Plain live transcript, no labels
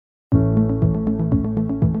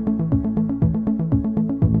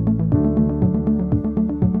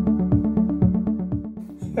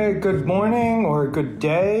Hey, good morning or good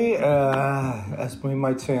day, as we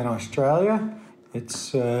might say in Australia.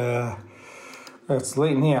 It's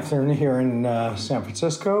late in the afternoon here in San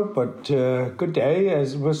Francisco, but good day.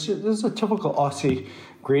 This is a typical Aussie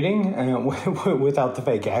greeting without the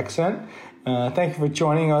fake accent. Thank you for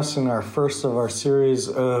joining us in our first of our series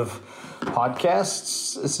of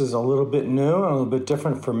podcasts. This is a little bit new and a little bit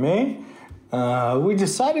different for me. We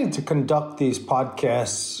decided to conduct these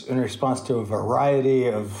podcasts in response to a variety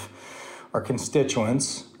of our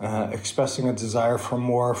constituents expressing a desire for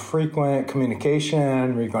more frequent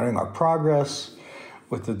communication regarding our progress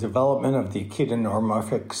with the development of the Akida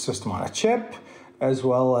neuromorphic system on a chip, as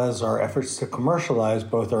well as our efforts to commercialize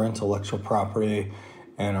both our intellectual property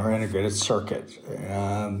and our integrated circuit.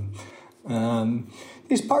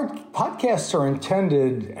 These podcasts are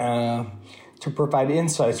intended to provide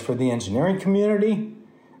insights for the engineering community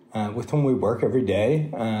with whom we work every day,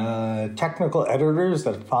 technical editors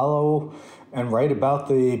that follow and write about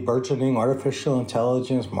the burgeoning artificial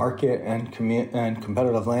intelligence market and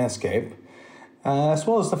competitive landscape, as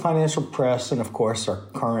well as the financial press and, of course, our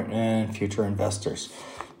current and future investors.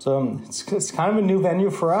 So it's kind of a new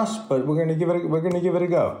venue for us, but we're going to give it a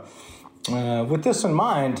go. With this in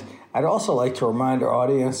mind, I'd also like to remind our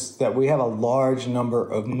audience that we have a large number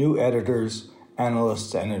of new editors,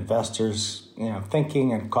 analysts, and investors,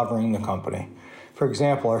 thinking and covering the company. For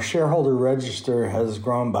example, our shareholder register has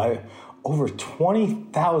grown by over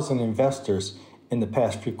 20,000 investors in the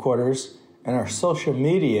past few quarters, and our social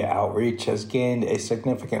media outreach has gained a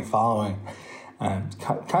significant following.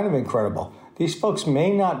 Kind of incredible. These folks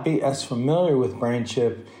may not be as familiar with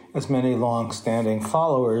BrainChip as many long-standing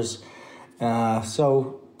followers,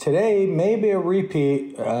 so today may be a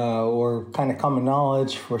repeat or kind of common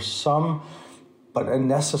knowledge for some, but a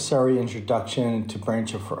necessary introduction to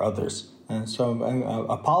BrainChip for others. And so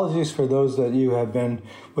apologies for those that you have been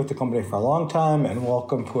with the company for a long time, and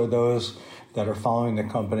welcome for those that are following the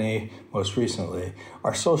company most recently.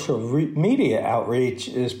 Our social media outreach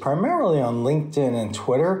is primarily on LinkedIn and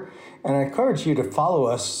Twitter, and I encourage you to follow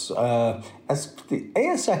us as the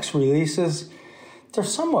ASX releases. They're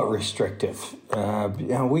somewhat restrictive.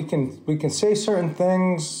 We can say certain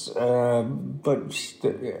things, but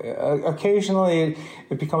occasionally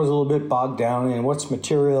it becomes a little bit bogged down in what's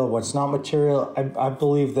material, what's not material. I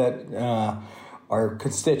believe that our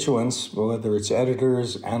constituents, whether it's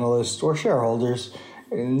editors, analysts, or shareholders,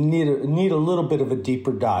 need a little bit of a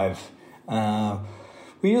deeper dive.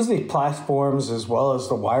 We use these platforms as well as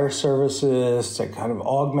the wire services to kind of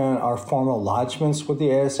augment our formal lodgements with the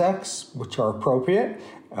ASX, which are appropriate,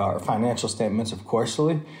 our financial statements, of course.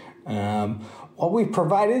 While we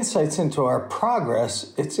provide insights into our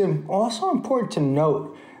progress, it's also important to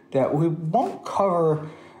note that we won't cover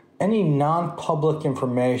any non-public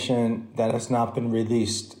information that has not been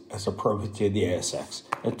released as appropriate to the ASX.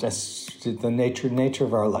 That's the nature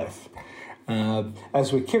of our life.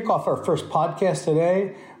 As we kick off our first podcast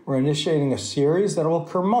today, we're initiating a series that will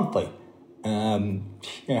occur monthly. You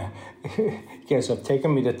guys have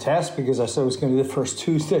taken me to task because I said it was going to be the first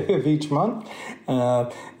Tuesday of each month.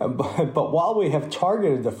 But while we have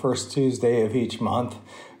targeted the first Tuesday of each month,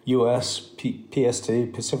 U.S.,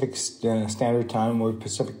 PST, Pacific Standard Time, or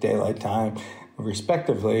Pacific Daylight Time,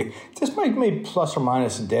 respectively, this might be plus or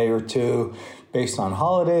minus a day or two based on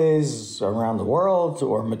holidays around the world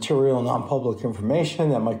or material non-public information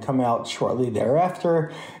that might come out shortly thereafter.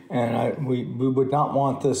 And we would not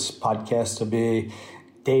want this podcast to be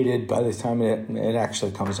dated by the time it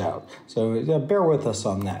actually comes out. So bear with us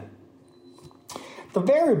on that. The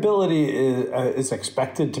variability is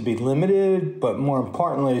expected to be limited, but more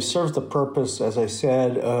importantly, serves the purpose, as I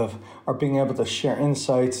said, of our being able to share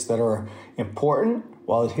insights that are important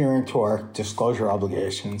while adhering to our disclosure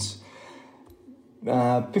obligations.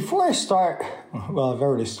 Before I start, I've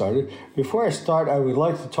already started. Before I start, I would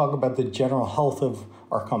like to talk about the general health of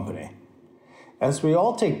our company. As we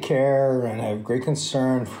all take care and have great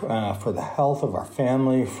concern for the health of our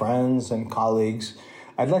family, friends, and colleagues,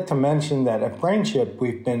 I'd like to mention that at BrainChip,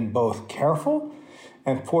 we've been both careful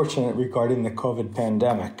and fortunate regarding the COVID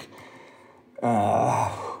pandemic.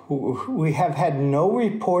 We have had no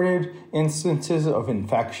reported instances of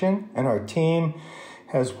infection, and our team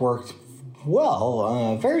has worked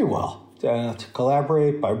very well, to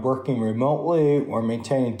collaborate by working remotely or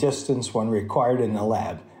maintaining distance when required in the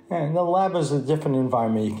lab. And the lab is a different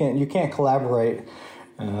environment. You can't collaborate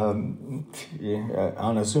on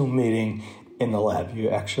a Zoom meeting in the lab. You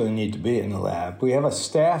actually need to be in the lab. We have a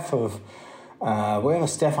staff on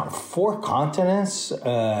 4 continents,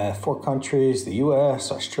 4 countries: the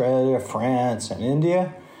U.S., Australia, France, and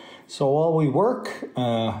India. So while we work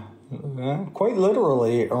quite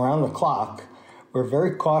literally around the clock. We're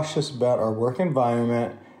very cautious about our work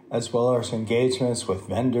environment as well as engagements with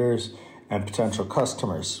vendors and potential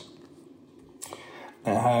customers.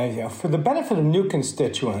 For the benefit of new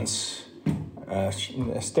constituents,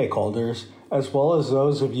 stakeholders, as well as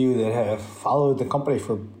those of you that have followed the company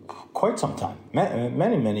for quite some time,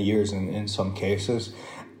 many years in some cases,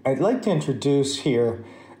 I'd like to introduce here,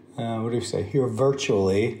 here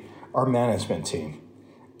virtually, our management team.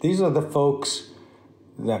 These are the folks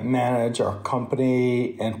that manage our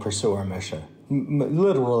company and pursue our mission.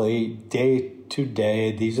 Literally, day to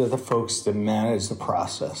day, these are the folks that manage the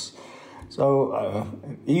process. So,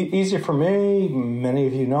 easy for me. Many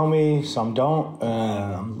of you know me, some don't.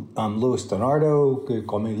 I'm Louis Donardo.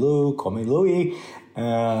 Call me Lou, call me Louie.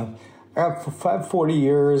 I have 40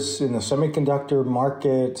 years in the semiconductor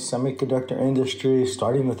market, semiconductor industry,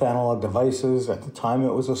 starting with Analog Devices. At the time,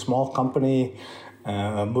 it was a small company.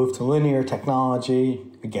 Moved to Linear Technology.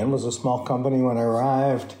 Again, was a small company when I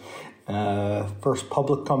arrived. First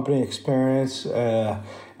public company experience at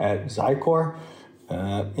Xicor.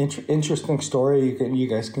 Interesting story. You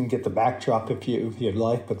guys can get the backdrop if you'd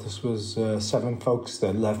like, but this was 7 folks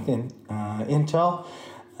that left Intel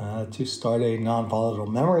to start a non-volatile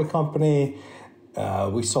memory company.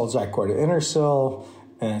 We sold Xicor to Intersil,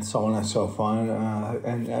 and so on and so on.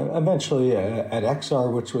 And eventually at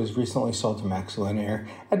XR, which was recently sold to MaxLinear.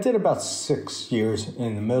 I did about 6 years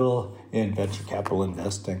in the middle in venture capital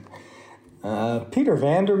investing. Peter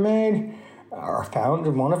Vandermeer, our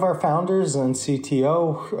founder, one of our founders and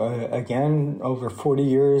CTO, again, over 40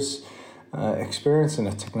 years experience in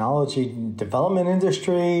the technology development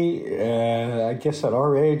industry. I guess at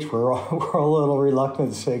our age, we're a little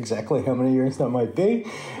reluctant to say exactly how many years that might be.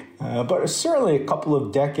 But certainly a couple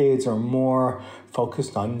of decades or more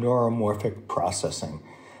focused on neuromorphic processing.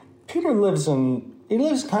 Peter lives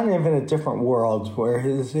kind of in a different world where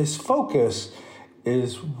his focus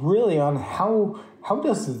is really on how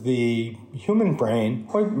does the human brain,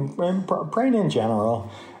 or brain in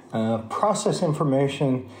general, process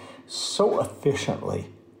information so efficiently.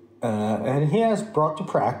 And he has brought to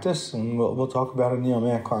practice, and we'll talk about Anil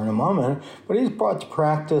Mankar in a moment, but he's brought to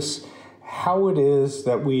practice how it is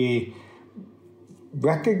that we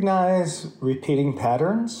recognize repeating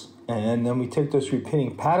patterns, and then we take those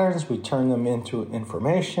repeating patterns, we turn them into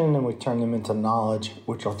information, and we turn them into knowledge,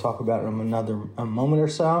 which I'll talk about in a moment or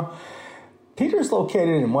so. Peter's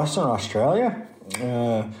located in Western Australia,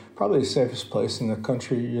 probably the safest place in the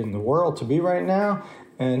country, in the world to be right now,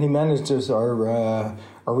 and he manages our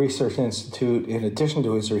research institute in addition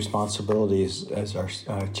to his responsibilities as our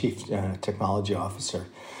chief technology officer.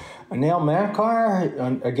 Anil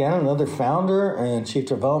Mankar, again, another founder and chief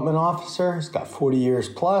development officer. He's got 40 years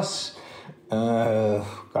plus. I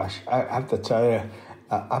have to tell you,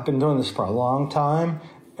 I've been doing this for a long time,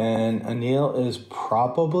 and Anil is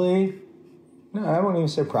I won't even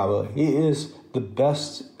say probably, he is the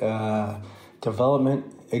best development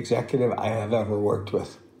executive I have ever worked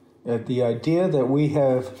with. The idea that we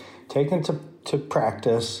have taken to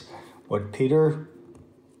practice what Peter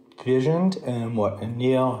visioned and what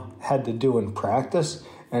Anil had to do in practice,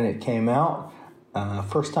 and it came out.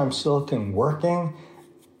 First time silicon working.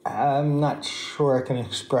 I'm not sure I can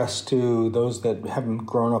express to those that haven't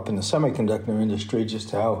grown up in the semiconductor industry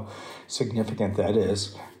just how significant that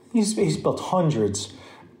is. He's built hundreds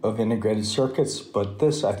of integrated circuits, but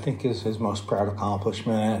this, I think, is his most proud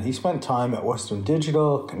accomplishment. He spent time at Western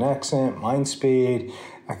Digital, Conexant, Mindspeed.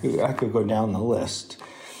 I could go down the list.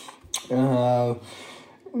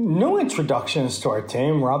 No introductions to our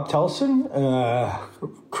team. Rob Telson,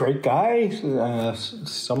 great guy,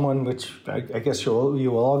 someone which I guess you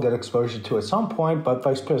will all get exposure to at some point, but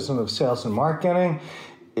Vice President of Sales and Marketing.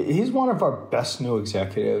 He's one of our best new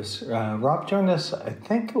executives. Rob joined us, I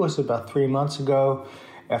think it was about 3 months ago,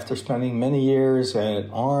 after spending many years at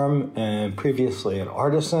ARM and previously at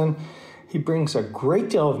Artisan. He brings a great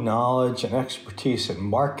deal of knowledge and expertise in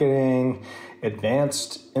marketing,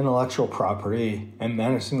 advanced intellectual property, and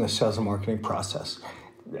managing the sales and marketing process.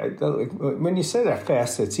 When you say that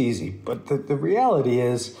fast, it's easy, but the reality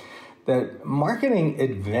is that marketing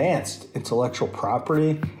advanced intellectual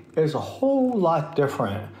property is a whole lot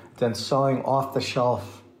different than selling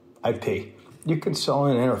off-the-shelf IP. You can sell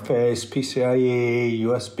an interface, PCIe,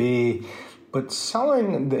 USB, but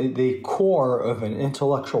selling the core of an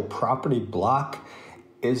intellectual property block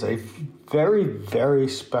is a very, very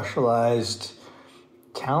specialized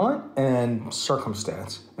talent and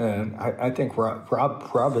circumstance. And I think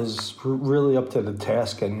Rob is really up to the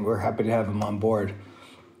task, and we're happy to have him on board.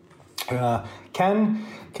 Ken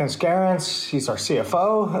Scarance, he's our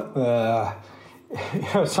CFO.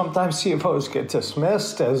 sometimes CFOs get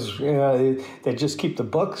dismissed as they just keep the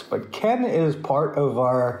books, but Ken is part of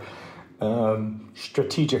our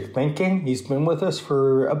strategic thinking. He's been with us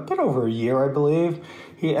for a bit over a year, I believe.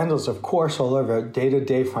 He handles, of course, all of our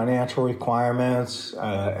day-to-day financial requirements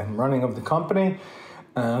and running of the company.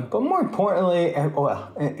 But more importantly,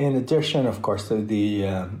 in addition, of course, to the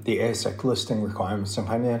ASX listing requirements and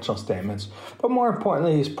financial statements, but more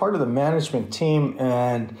importantly, he's part of the management team,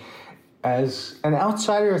 and as an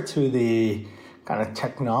outsider to the kind of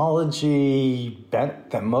technology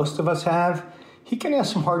bent that most of us have, he can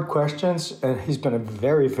ask some hard questions, and he's been a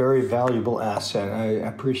very, very valuable asset. I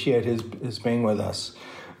appreciate his being with us.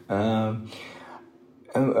 And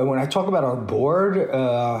when I talk about our board,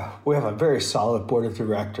 we have a very solid board of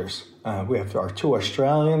directors. We have our 2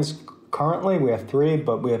 Australians currently. We have 3,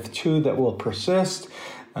 but we have 2 that will persist,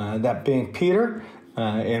 that being Peter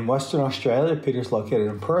in Western Australia. Peter's located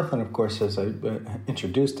in Perth, and of course, as I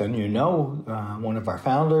introduced and one of our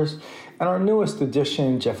founders. And our newest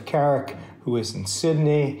addition, Jeff Carrick, who is in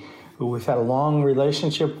Sydney, who we've had a long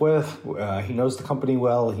relationship with. He knows the company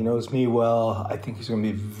well. He knows me well. I think he's going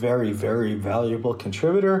to be a very, very valuable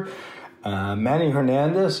contributor. Manny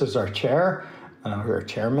Hernandez is our chair, or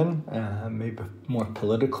chairman, maybe more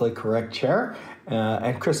politically correct chair.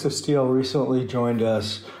 And Christoph Steele recently joined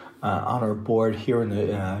us on our board here in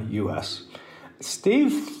the U.S.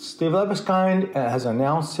 Steve Lebeskind has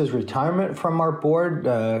announced his retirement from our board,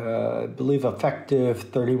 I believe effective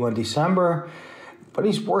 31 December. But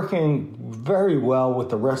he's working very well with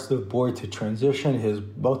the rest of the board to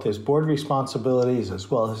transition both his board responsibilities as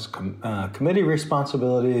well as committee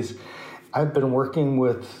responsibilities. I've been working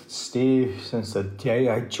with Steve since the day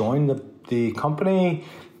I joined the company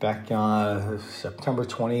back on September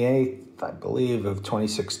 28th, I believe, of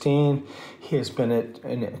 2016. He has been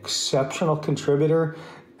an exceptional contributor.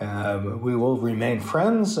 We will remain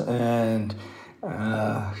friends, and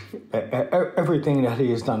everything that he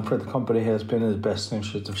has done for the company has been in the best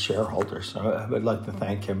interest of shareholders. So I would like to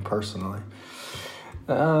thank him personally.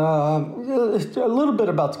 A little bit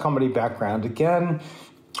about the company background. Again,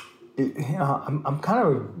 I'm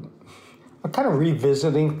kind of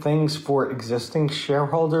revisiting things for existing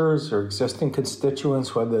shareholders or existing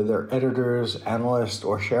constituents, whether they're editors, analysts,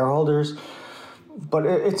 or shareholders. But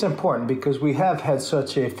it's important because we have had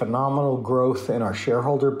such a phenomenal growth in our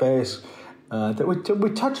shareholder base that we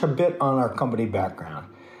touch a bit on our company background.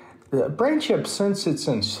 BrainChip, since its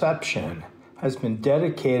inception, has been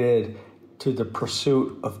dedicated to the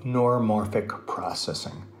pursuit of neuromorphic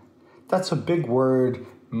processing. That's a big word.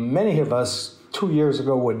 Many of us 2 years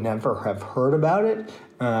ago would never have heard about it,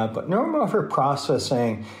 but neuromorphic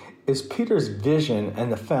processing is Peter's vision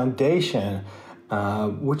and the foundation,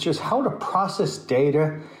 which is how to process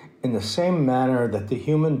data in the same manner that the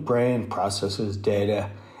human brain processes data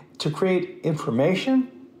to create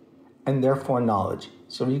information and therefore knowledge.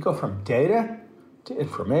 So you go from data to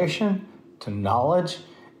information to knowledge,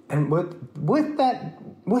 and with that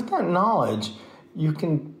knowledge, you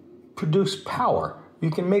can produce power.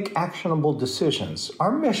 You can make actionable decisions.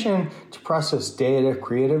 Our mission to process data,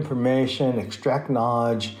 create information, extract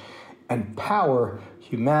knowledge, and power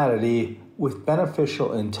humanity with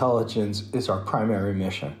beneficial intelligence is our primary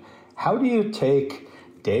mission. How do you take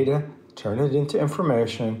data, turn it into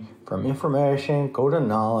information, from information go to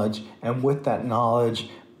knowledge, and with that knowledge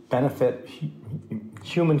benefit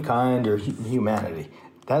humankind or humanity?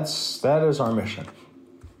 That is our mission.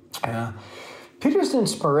 Peter's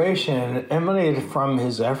inspiration emanated from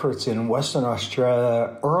his efforts in Western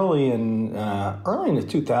Australia early in the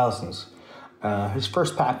 2000s. His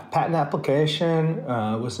first patent application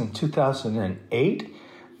was in 2008.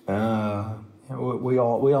 We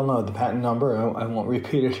all know the patent number. I won't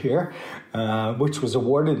repeat it here, which was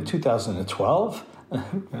awarded in 2012.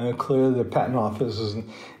 Clearly, the patent office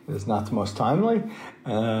is not the most timely.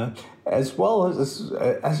 As well as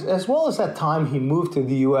that time, he moved to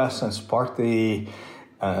the U.S. and sparked the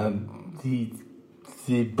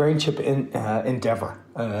BrainChip endeavor.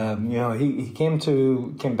 He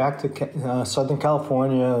came back to Southern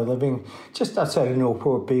California, living just outside of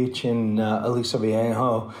Newport Beach in Aliso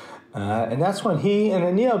Viejo. And that's when he and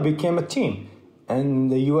Anil became a team, and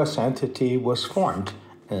the U.S. entity was formed.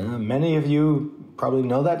 Many of you probably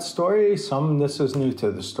know that story. Some, this is new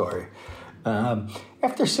to the story.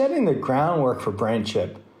 After setting the groundwork for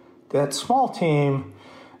BrainChip, that small team,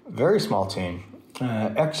 very small team,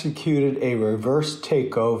 executed a reverse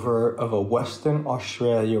takeover of a Western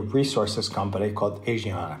Australia resources company called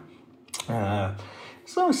Asiana.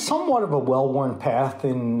 So somewhat of a well-worn path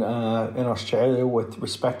in Australia with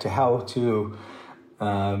respect to how to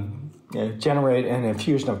generate an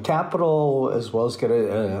infusion of capital as well as get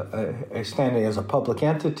a standing as a public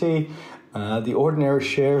entity. The ordinary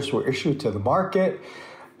shares were issued to the market.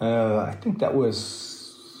 I think that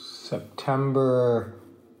was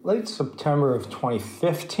late September of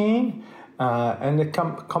 2015. And the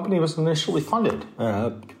company was initially funded.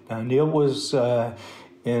 Neil was I'll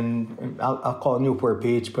call it Newport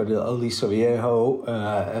Beach, but Aliso Viejo,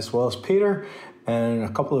 as well as Peter, and a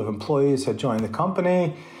couple of employees had joined the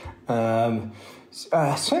company.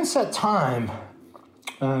 Since that time,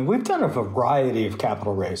 we've done a variety of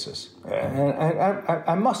capital raises. And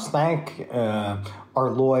I must thank our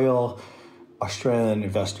loyal Australian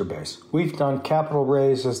investor base. We've done capital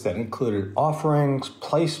raises that included offerings,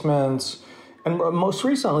 placements, and most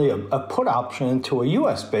recently a put option to a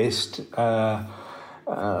U.S.-based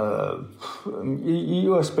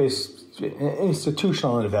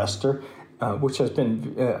institutional investor, which has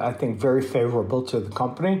been, I think, very favorable to the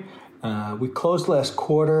company. We closed last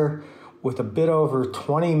quarter with a bit over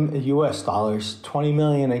 $20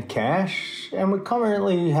 million in cash, and we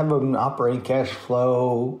currently have an operating cash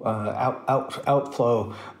flow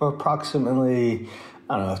outflow of approximately,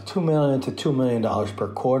 $2 million to $2 million per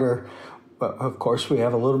quarter. But of course, we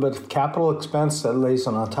have a little bit of capital expense that lays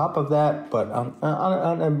on top of that. But on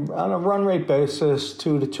a run rate basis,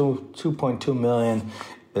 $2 to $2.2 million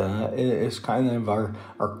is kind of our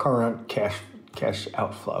current cash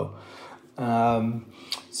outflow.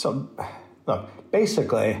 So, look,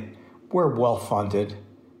 basically, we're well funded,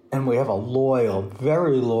 and we have a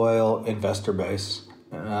very loyal investor base.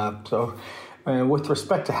 So, with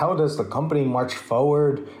respect to how does the company march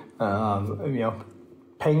forward,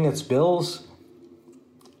 paying its bills,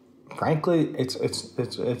 frankly,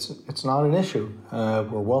 it's not an issue.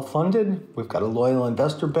 We're well funded. We've got a loyal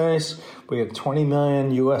investor base. We have $20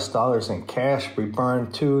 million in cash. We burn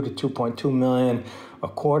 $2 to $2.2 million a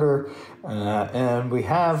quarter, and we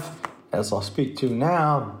have, as I'll speak to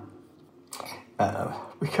now,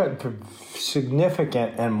 we got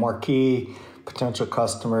significant and marquee potential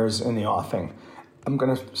customers in the offing. I'm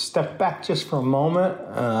going to step back just for a moment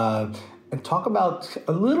and talk about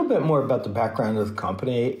a little bit more about the background of the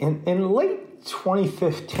company. In late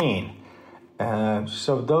 2015,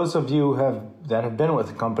 so those of you that have been with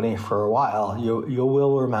the company for a while, you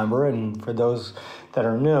will remember, and for those that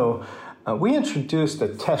are new, we introduced a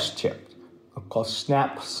test chip called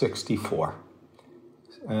SNAP64,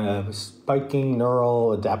 Spiking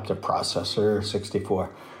Neural Adaptive Processor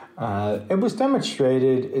 64. It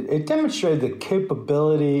demonstrated the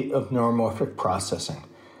capability of neuromorphic processing.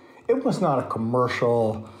 It was not a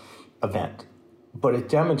commercial event, but it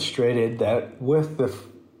demonstrated that with the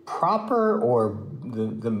proper or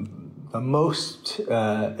the most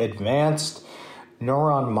advanced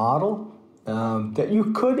neuron model, that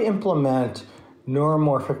you could implement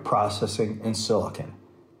neuromorphic processing in silicon.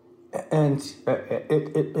 And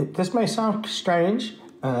this may sound strange,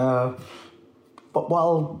 but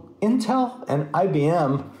while Intel and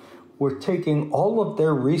IBM were taking all of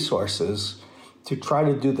their resources to try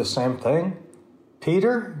to do the same thing,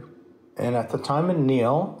 Peter, and at the time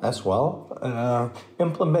Neil as well,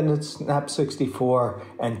 implemented SNAP64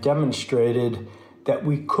 and demonstrated that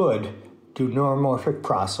we could do neuromorphic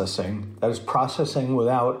processing, that is processing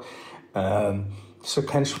without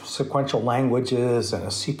sequential languages and a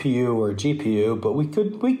CPU or a GPU, but we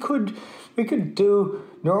could do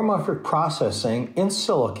neuromorphic processing in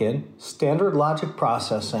silicon, standard logic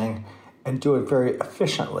processing, and do it very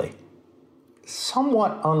efficiently.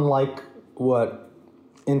 Somewhat unlike what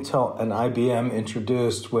Intel and IBM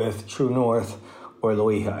introduced with True North or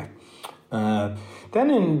Loihi. Then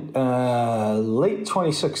in late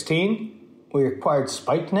 2016, we acquired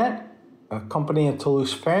SpikeNet, a company in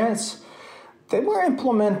Toulouse, France. They were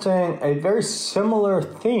implementing a very similar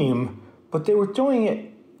theme, but they were doing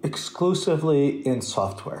it exclusively in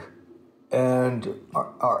software. And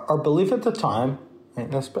our belief at the time,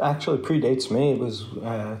 and this actually predates me, it was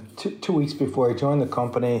 2 weeks before I joined the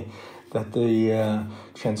company that the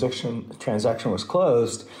transaction was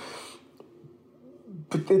closed.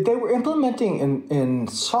 But they were implementing in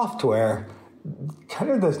software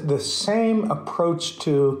kind of the same approach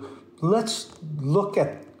to let's look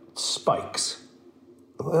at spikes.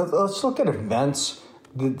 Let's look at events.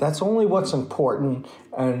 That's only what's important.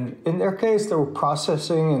 And in their case, they were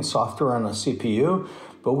processing and software on a CPU,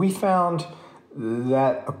 but we found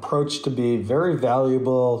that approach to be very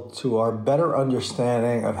valuable to our better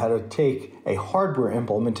understanding of how to take a hardware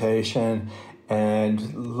implementation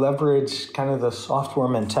and leverage kind of the software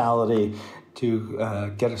mentality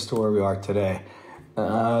to get us to where we are today.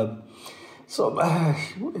 So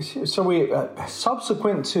we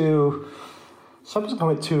subsequent to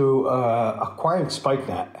Subsequent to acquiring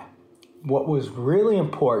SpikeNet, what was really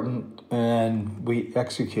important and we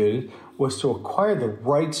executed was to acquire the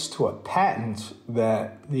rights to a patent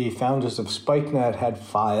that the founders of SpikeNet had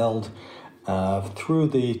filed through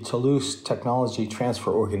the Toulouse Technology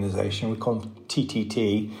Transfer Organization, we call them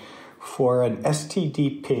TTT, for an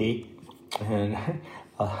STDP, and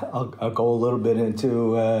I'll go a little bit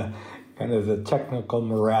into kind of the technical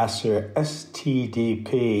morass here.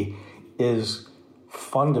 STDP is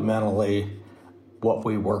fundamentally what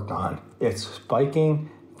we work on. It's spiking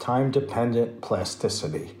time-dependent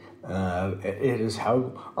plasticity. It is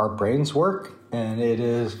how our brains work, and it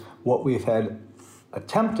is what we've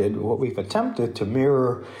attempted to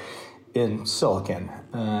mirror in silicon.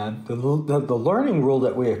 The learning rule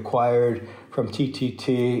that we acquired from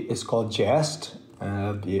TTT is called JAST.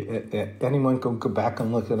 Anyone can go back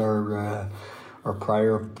and look at our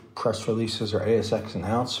prior press releases or ASX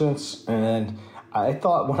announcements. And I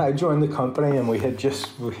thought when I joined the company and we had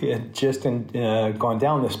just gone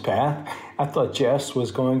down this path, I thought JAST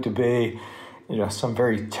was going to be, some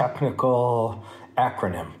very technical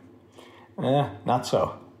acronym. Not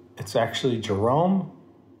so. It's actually Jerome,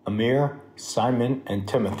 Amir, Simon, and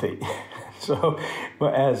Timothy. So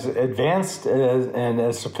as advanced and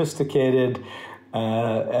as sophisticated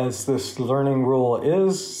as this learning rule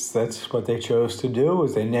is, that's what they chose to do,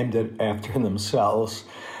 is they named it after themselves.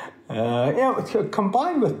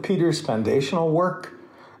 Combined with Peter's foundational work,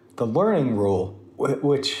 the learning rule,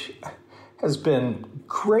 which has been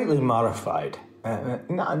greatly modified,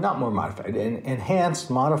 not more modified, enhanced,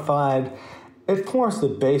 modified, it forms the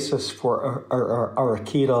basis for our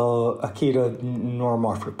Akita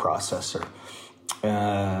neuromorphic processor.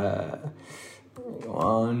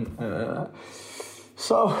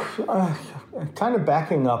 Kind of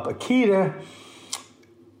backing up, Akita,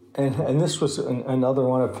 and this was another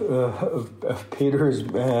one of Peter's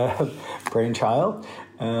brainchild.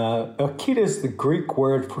 Akita is the Greek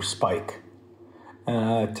word for spike.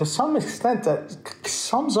 To some extent, that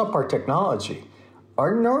sums up our technology.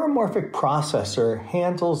 Our neuromorphic processor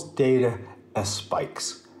handles data as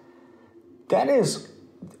spikes. That is,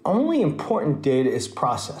 only important data is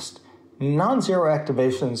processed. Non-zero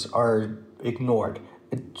activations are ignored.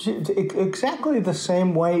 Exactly the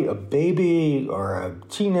same way a baby or a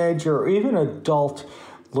teenager or even an adult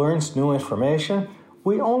learns new information,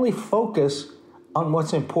 we only focus on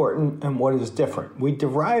what's important and what is different. We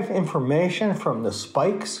derive information from the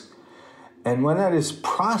spikes, and when that is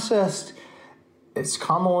processed, it's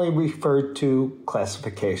commonly referred to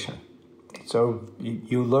classification. So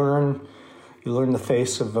you learn the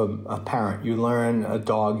face of a parent, you learn a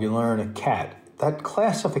dog, you learn a cat. That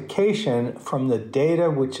classification from the data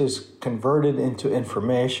which is converted into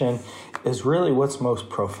information is really what's most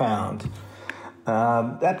profound.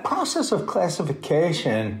 That process of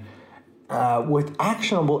classification with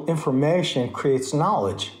actionable information creates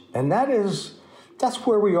knowledge, and that's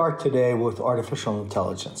where we are today with artificial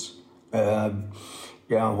intelligence.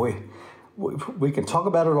 We can talk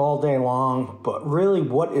about it all day long, but really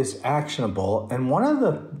what is actionable, and one of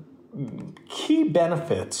the key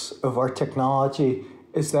benefits of our technology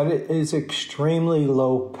is that it is extremely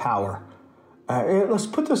low power. Let's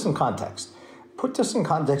put this in context. Put this in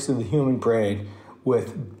context of the human brain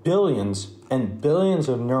with billions and billions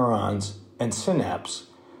of neurons and synapses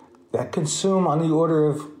that consume on the order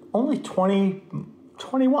of only 20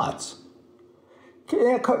 watts.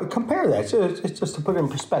 Compare that, just to put it in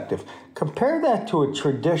perspective, compare that to a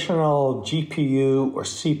traditional GPU or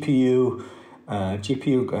CPU,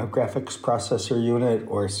 GPU graphics processor unit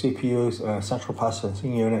or CPU central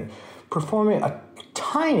processing unit, performing a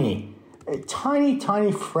tiny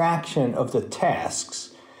fraction of the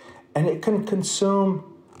tasks, and it can consume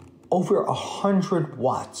over 100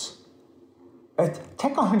 watts.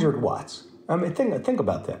 Take 100 watts. I mean, think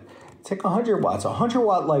about that. Take 100 watts, a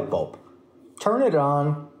 100-watt light bulb. Turn it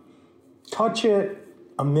on, touch it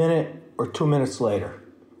a minute or 2 minutes later.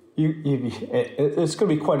 It's going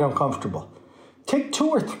to be quite uncomfortable. Take 2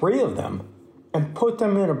 or 3 of them and put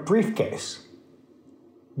them in a briefcase,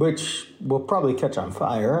 which will probably catch on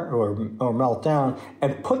fire or melt down,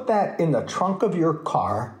 and put that in the trunk of your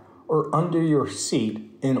car or under your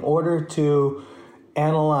seat in order to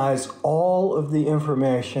analyze all of the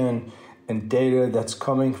information and data that's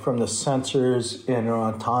coming from the sensors in an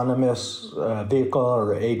autonomous vehicle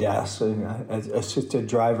or ADAS, an assisted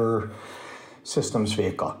driver systems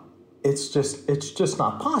vehicle. It's just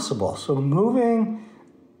not possible. So moving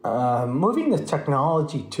the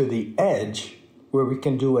technology to the edge, where we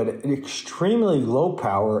can do it at extremely low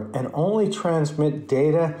power and only transmit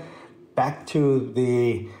data back to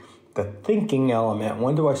the the thinking element,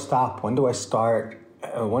 when do I stop, when do I start,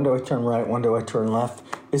 when do I turn right, when do I turn left,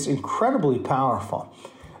 is incredibly powerful.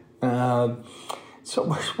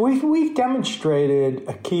 So we've demonstrated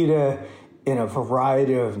Akida in a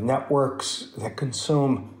variety of networks that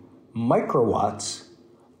consume microwatts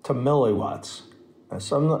to milliwatts.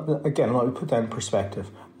 So again, let me put that in perspective.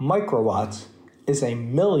 Microwatts is a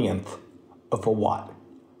millionth of a watt.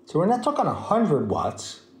 So we're not talking 100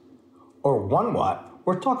 watts or 1 watt.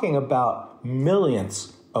 We're talking about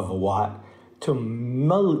millionths of a watt to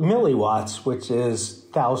milliwatts, which is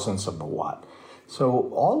thousandths of a watt.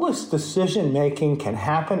 So all this decision making can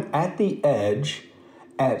happen at the edge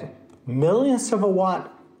at millionths of a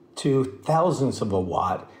watt to thousands of a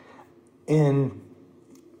watt in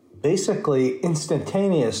basically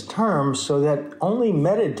instantaneous terms, so that only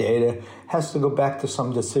metadata has to go back to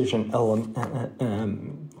some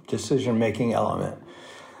decision-making element.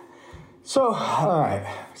 So, all right.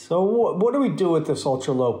 So what do we do with this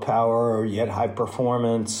ultra-low power yet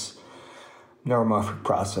high-performance neuromorphic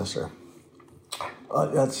processor?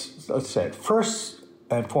 Let's say it. First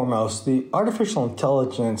and foremost, the artificial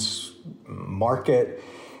intelligence market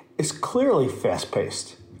is clearly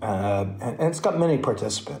fast-paced. And it's got many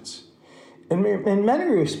participants. In many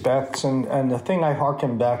respects, and the thing I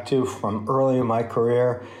hearken back to from early in my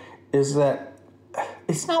career is that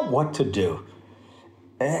it's not what to do.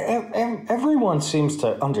 Everyone seems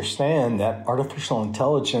to understand that artificial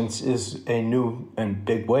intelligence is a new and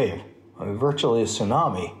big wave, virtually a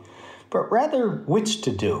tsunami, but rather which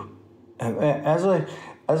to do. As a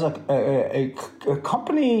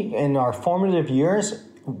company in our formative years,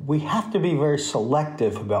 we have to be very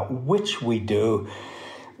selective about which we do.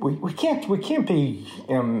 We can't be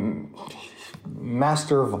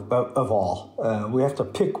master of all. We have to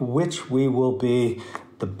pick which we will be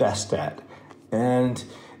the best at, and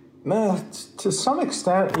to some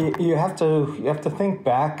extent, you have to think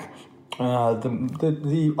back.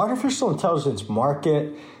 The artificial intelligence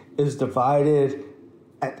market is divided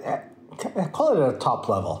I call it at a top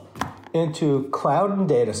level into cloud and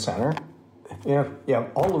data center. You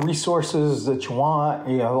have all the resources that you want,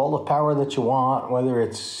 you have all the power that you want, whether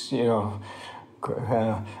it's,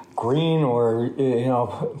 green or,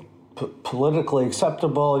 politically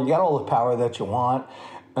acceptable. You got all the power that you want.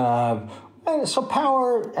 And so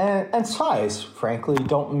power and size, frankly,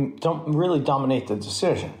 don't really dominate the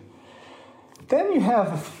decision. Then you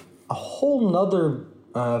have a whole nother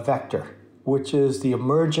vector, which is the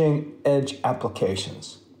emerging edge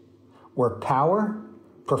applications, where power,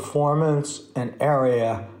 performance, and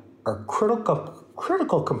area are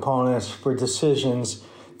critical components for decisions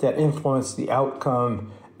that influence the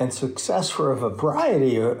outcome and success for a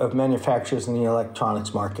variety of manufacturers in the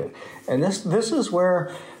electronics market. And this is where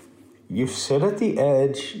you sit at the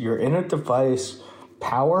edge, you're in a device.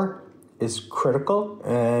 Power is critical,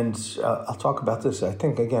 and I'll talk about this, I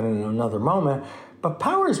think, again in another moment. But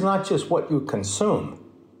power is not just what you consume,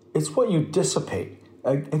 it's what you dissipate.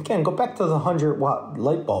 Again, go back to the 100-watt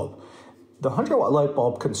light bulb. The 100-watt light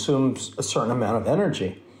bulb consumes a certain amount of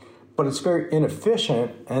energy, but it's very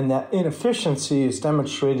inefficient, and that inefficiency is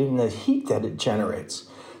demonstrated in the heat that it generates.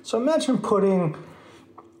 So imagine putting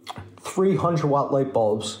 300-watt light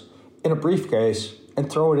bulbs in a briefcase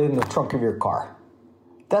and throw it in the trunk of your car.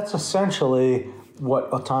 That's essentially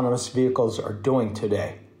what autonomous vehicles are doing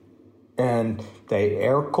today. And they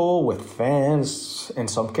air cool with fans. In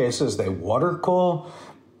some cases, they water cool.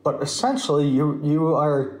 But essentially, you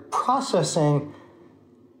are processing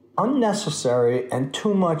unnecessary and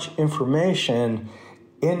too much information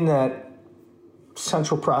in that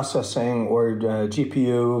central processing or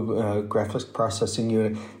GPU, graphics processing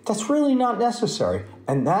unit. That's really not necessary.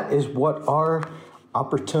 And that is what our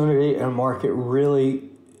opportunity and market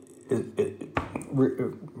really is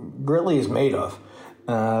made of.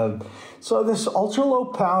 So this ultra-low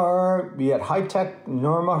power, yet high-tech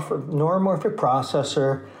neuromorphic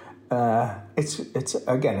processor,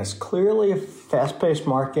 it's clearly a fast-paced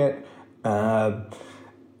market.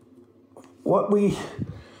 What we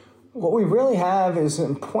really have is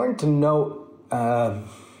important to note. I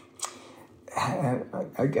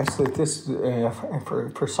guess that this,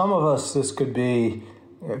 for some of us, this could be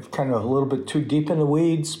kind of a little bit too deep in the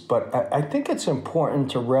weeds, but I think it's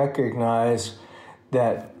important to recognize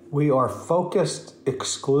that we are focused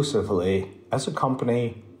exclusively as a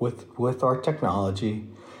company with our technology.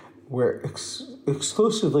 We're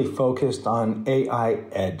exclusively focused on AI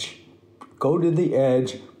edge. Go to the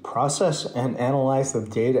edge, process and analyze the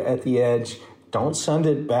data at the edge. Don't send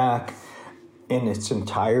it back in its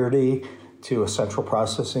entirety to a central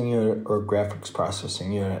processing unit or graphics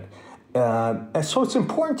processing unit. And so it's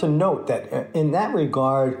important to note that in that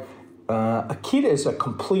regard, Akida is a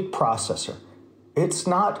complete processor. It's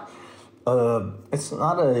not an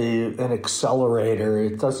accelerator.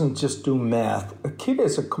 It doesn't just do math. Akida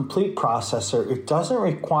is a complete processor. It doesn't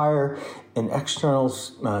require an external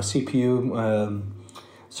CPU,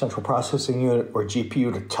 central processing unit, or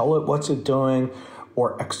GPU to tell it what's it doing,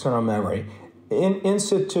 or external memory. In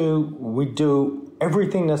situ, we do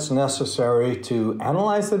everything that's necessary to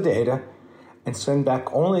analyze the data and send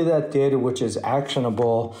back only that data which is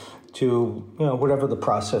actionable to whatever the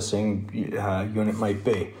processing unit might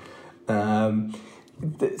be.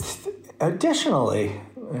 Additionally,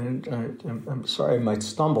 and I'm sorry I might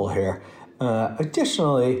stumble here,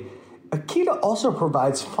 additionally, Akida also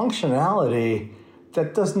provides functionality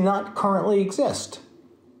that does not currently exist.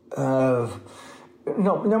 No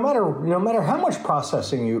matter how much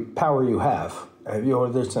processing power you have,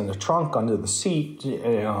 whether it's in the trunk, under the seat, in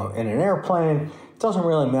an airplane, it doesn't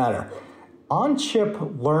really matter. On-chip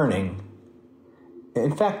learning,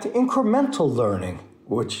 in fact, incremental learning,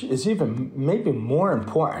 which is even maybe more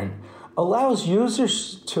important, allows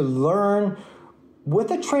users to learn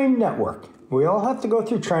with a trained network. We all have to go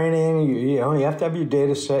through training. You have to have your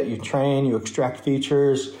data set. You train. You extract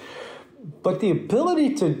features. But the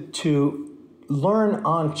ability to learn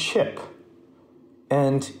on chip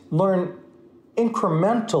and learn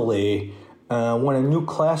incrementally when a new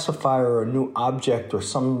classifier or a new object or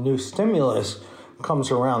some new stimulus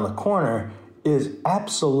comes around the corner is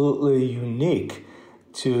absolutely unique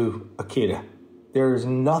to Akida. There is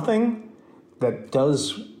nothing that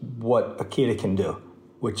does what Akida can do,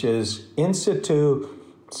 which is in situ,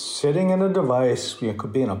 sitting in a device. It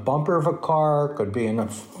could be in a bumper of a car, could be in the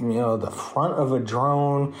front of a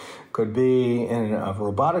drone, could be in a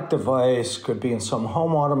robotic device, could be in some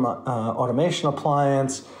home automation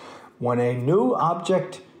appliance. When a new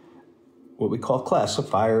object, what we call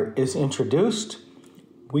classifier, is introduced,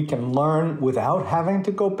 we can learn without having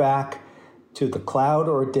to go back to the cloud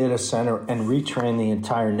or a data center and retrain the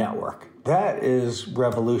entire network. That is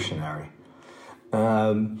revolutionary.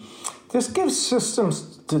 This gives a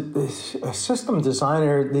system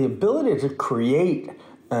designer the ability to create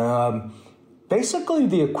basically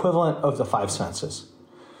the equivalent of the five senses.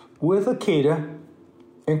 With Akida,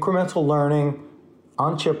 incremental learning,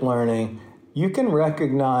 on-chip learning, you can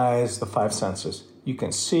recognize the five senses. You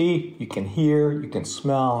can see, you can hear, you can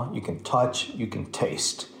smell, you can touch, you can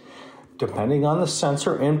taste. Depending on the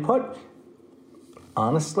sensor input,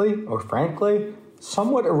 honestly or frankly,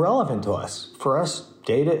 somewhat irrelevant to us. For us,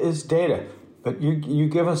 data is data. But you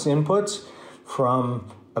give us inputs from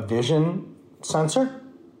a vision sensor,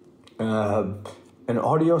 an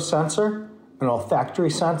audio sensor, an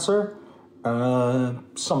olfactory sensor,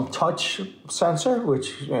 some touch sensor,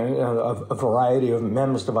 which a variety of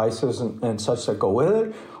MEMS devices and such that go with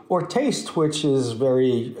it, or taste, which is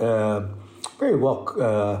very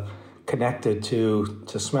well connected to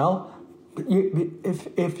smell.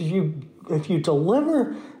 If you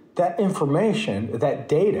deliver that information, that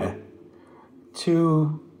data,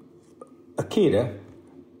 to Akida,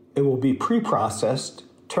 it will be pre-processed,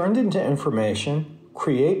 turned into information,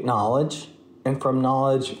 create knowledge, and from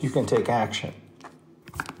knowledge you can take action.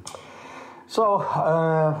 So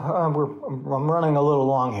I'm running a little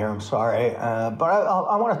long here, I'm sorry, but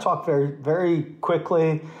I want to talk very, very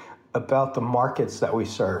quickly about the markets that we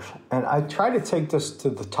serve. And I try to take this to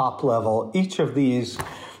the top level. Each of these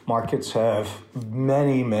markets have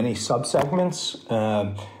many, many subsegments.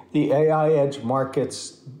 The AI edge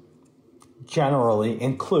markets generally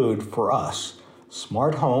include, for us,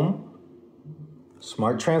 smart home,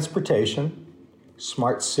 smart transportation,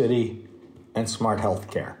 smart city, and smart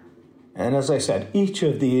healthcare. And as I said, each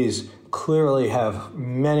of these clearly have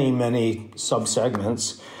many, many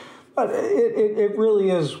subsegments, but it really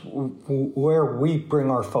is where we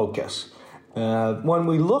bring our focus. When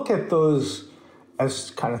we look at those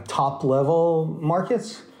as kind of top-level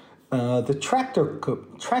markets, the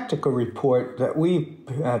Tractica report that we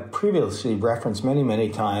have previously referenced many, many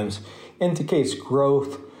times indicates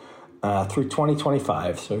growth through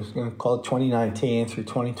 2025. So we're going to call it 2019 through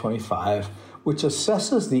 2025, which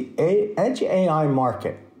assesses the edge AI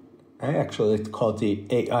market. I actually like to call it the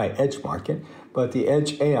AI edge market, but the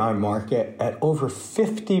edge AI market at over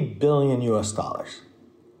 $50 billion US.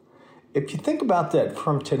 If you think about that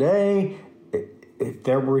from today,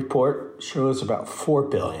 their report shows about $4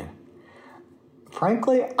 billion.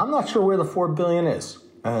 Frankly, I'm not sure where the $4 billion is.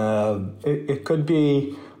 It could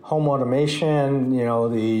be home automation,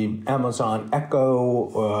 the Amazon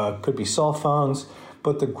Echo, could be cell phones,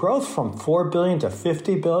 but the growth from $4 billion to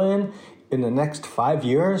 $50 billion in the next 5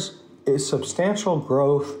 years is substantial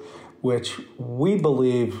growth, which we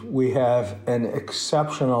believe we have an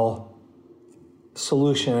exceptional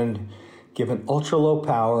solution given ultra low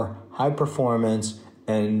power, high performance,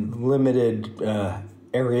 and limited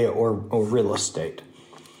area or real estate.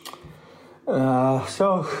 We'll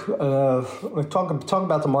talk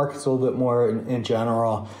about the markets a little bit more in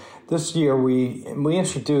general. This year, we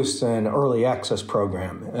introduced an early access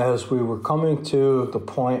program as we were coming to the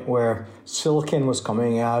point where silicon was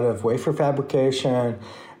coming out of wafer fabrication.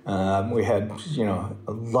 We had,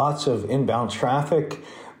 lots of inbound traffic.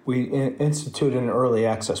 We instituted an early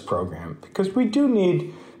access program because we do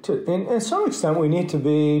need to, in some extent, we need to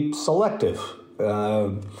be selective.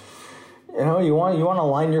 You want to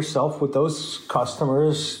align yourself with those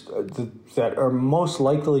customers that are most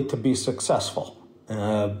likely to be successful. It's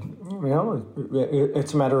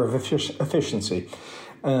a matter of efficiency.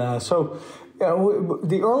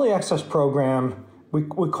 The early access program, we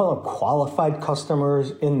call them qualified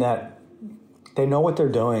customers in that they know what they're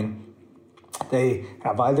doing. They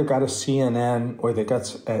have either got a CNN or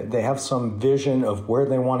they have some vision of where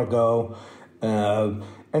they want to go.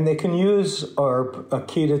 And they can use our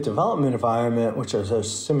Akida development environment, which is a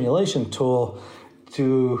simulation tool,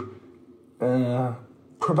 to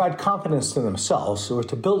provide confidence to themselves or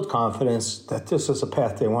to build confidence that this is a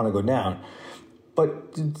path they want to go down.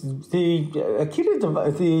 But the Akida,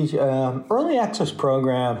 the early access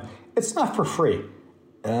program, it's not for free.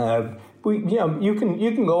 You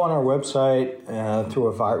can go on our website through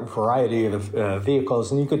a variety of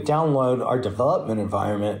vehicles, and you could download our development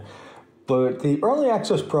environment. But the early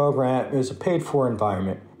access program is a paid-for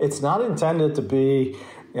environment. It's not intended to be,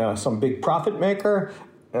 some big profit maker.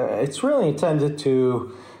 It's really intended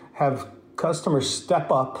to have customers step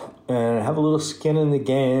up and have a little skin in the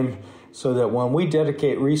game, so that when we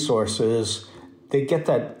dedicate resources, they get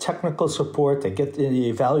that technical support, they get the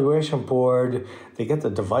evaluation board, they get the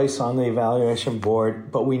device on the evaluation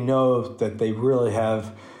board, but we know that they really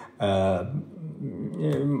have more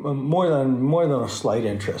than a slight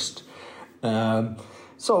interest. Through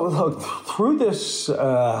this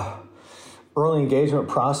early engagement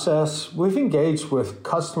process, we've engaged with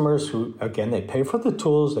customers who, again, they pay for the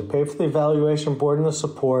tools, they pay for the evaluation board and the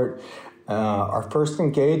support. Our first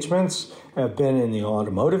engagements have been in the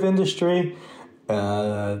automotive industry, they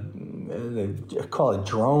call it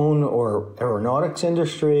drone or aeronautics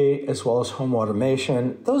industry, as well as home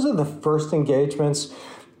automation. Those are the first engagements,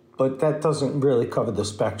 but that doesn't really cover the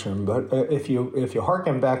spectrum. But if you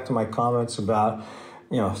harken back to my comments about,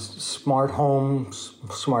 smart homes,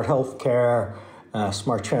 smart healthcare,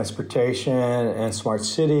 smart transportation, and smart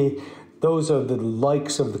city, those are the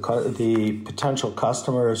likes of the potential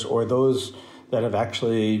customers or those that have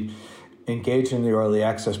actually engaged in the early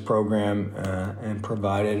access program and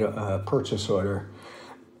provided a purchase order.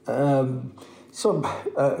 I'm going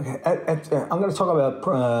to talk about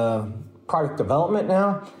product development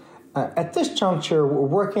now. At this juncture, we're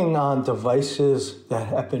working on devices that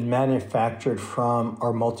have been manufactured from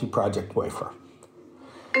our multi-project wafer.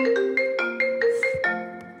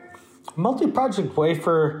 Multi-project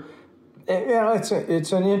wafer,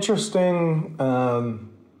 it's an interesting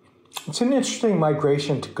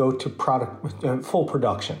migration to go to full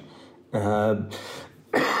production. A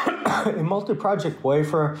multi-project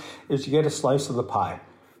wafer is you get a slice of the pie.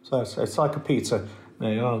 So it's like a pizza.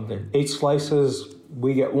 8 slices,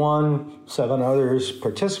 we get 1, 7 others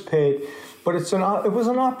participate. But it was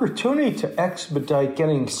an opportunity to expedite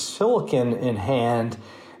getting silicon in hand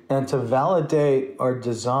and to validate our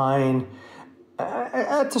design,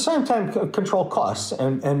 at the same time control costs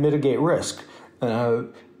and mitigate risk.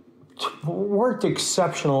 Worked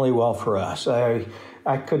exceptionally well for us. I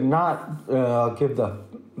could not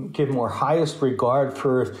give more highest regard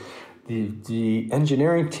for the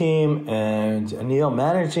engineering team and Anil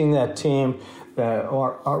managing that team.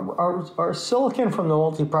 Our silicon from the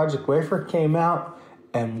multi-project wafer came out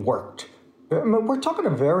and worked. We're talking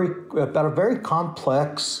about a very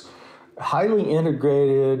complex, highly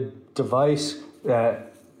integrated device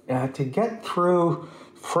that to get through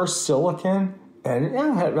first silicon. And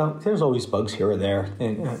there's always bugs here or there,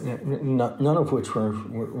 none of which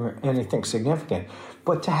were anything significant.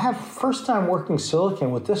 But to have first-time working silicon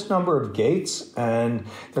with this number of gates and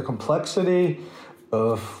the complexity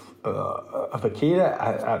of Akida,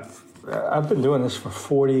 I've been doing this for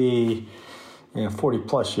 40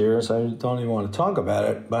 plus years. I don't even want to talk about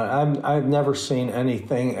it, but I've never seen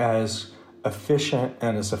anything as efficient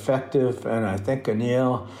and as effective. And I think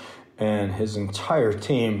Anil and his entire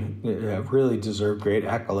team really deserve great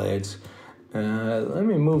accolades. Let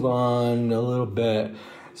me move on a little bit.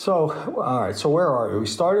 So, all right, so where are we? We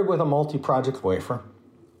started with a multi-project wafer.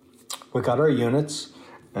 We got our units.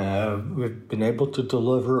 We've been able to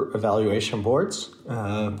deliver evaluation boards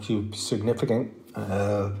to significant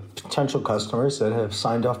potential customers that have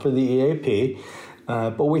signed up for the EAP,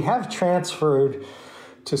 but we have transferred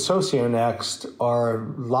to Socionext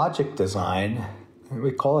our logic design.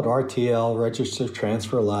 We call it RTL, Registered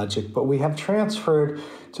Transfer Logic, but we have transferred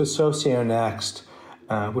to Socionext,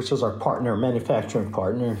 which is our partner, manufacturing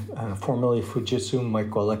partner, formerly Fujitsu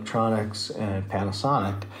Microelectronics and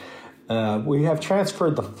Panasonic. We have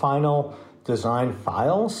transferred the final design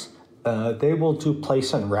files. They will do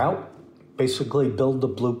place and route, basically build the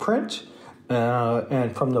blueprint,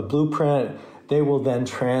 and from the blueprint, they will then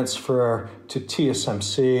transfer to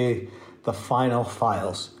TSMC the final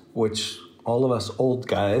files, which all of us old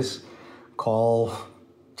guys call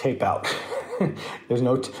tape out. There's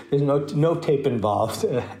no tape involved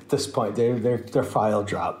at this point. They're file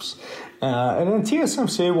drops. And then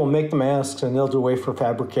TSMC will make the masks and they'll do wafer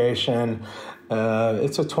fabrication.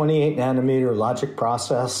 It's a 28 nanometer logic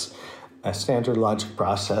process, a standard logic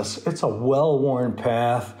process. It's a well-worn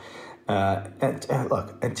path. And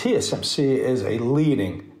TSMC is a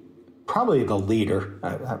leading, probably the leader,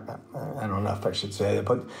 I don't know if I should say that,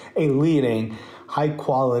 but a leading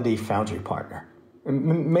high-quality foundry partner.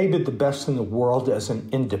 Maybe the best in the world as an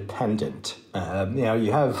independent.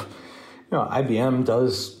 IBM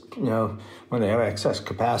does, when they have excess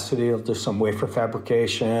capacity, they'll do some wafer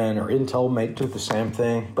fabrication, or Intel may do the same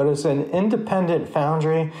thing. But as an independent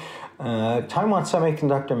foundry, Taiwan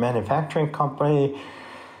Semiconductor Manufacturing Company,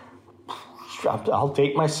 I'll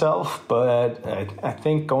date myself, but I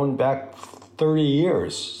think going back 30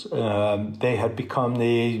 years, they had become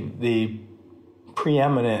the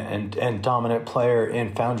preeminent and dominant player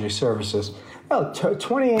in foundry services. 28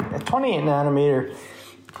 nanometer,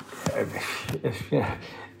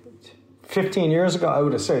 15 years ago, I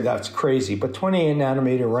would have said that's crazy, but 28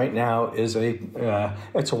 nanometer right now is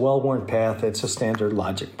it's a well-worn path. It's a standard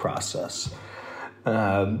logic process.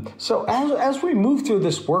 So as we move through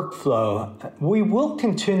this workflow, we will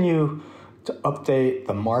continue to update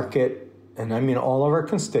the market, and I mean all of our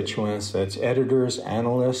constituents, that's editors,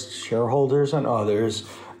 analysts, shareholders, and others,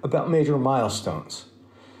 about major milestones.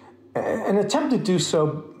 And attempt to do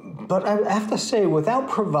so, but I have to say, without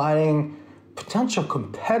providing potential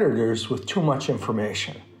competitors with too much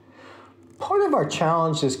information. Part of our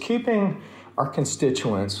challenge is keeping our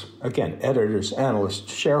constituents, again, editors,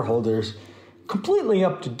 analysts, shareholders, completely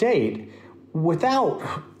up to date without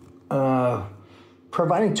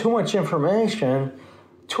providing too much information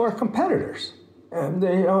to our competitors. And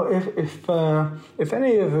if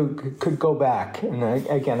any of you could go back, and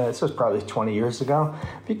again, this was probably 20 years ago,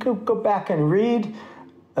 if you could go back and read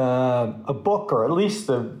a book, or at least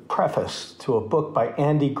the preface to a book by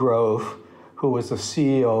Andy Grove, who was the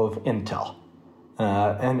CEO of Intel.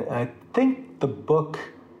 And I think the book,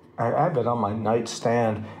 I have it on my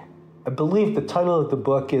nightstand, I believe the title of the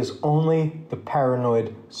book is Only the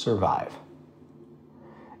Paranoid Survive.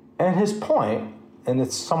 And his point, and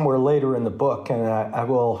it's somewhere later in the book, and I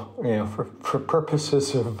will, for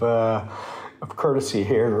purposes of courtesy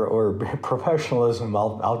here or professionalism,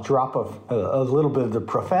 I'll drop a little bit of the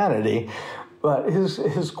profanity, but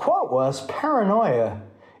his quote was, "Paranoia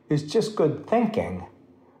is just good thinking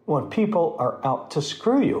when people are out to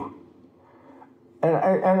screw you." And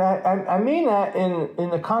I mean that in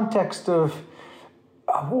the context of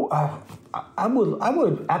I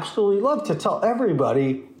would absolutely love to tell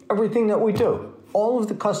everybody everything that we do. All of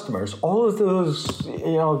the customers, all of those,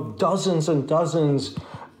 dozens and dozens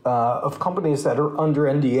of companies that are under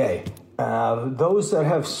NDA, those that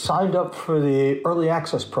have signed up for the early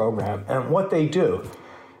access program and what they do.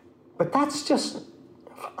 But that's just,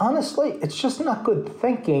 honestly, it's just not good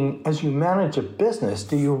thinking as you manage a business.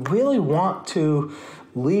 Do you really want to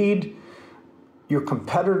lead your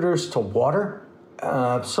competitors to water?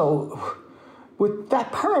 So with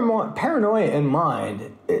that paranoia in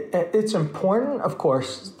mind, it's important, of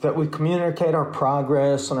course, that we communicate our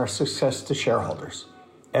progress and our success to shareholders,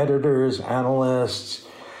 editors, analysts,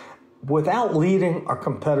 without leading our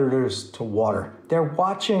competitors to water. They're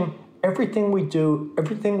watching everything we do,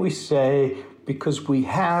 everything we say, because we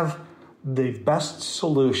have the best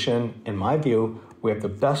solution, in my view, we have the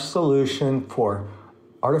best solution for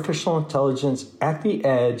artificial intelligence at the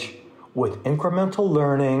edge with incremental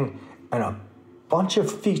learning and a bunch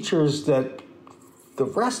of features that the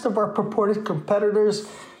rest of our purported competitors,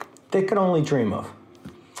 they can only dream of.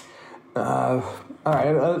 All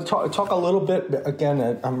right, I'll talk a little bit,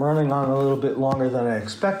 again, I'm running on a little bit longer than I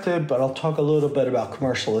expected, but I'll talk a little bit about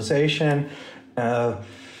commercialization.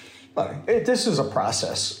 This is a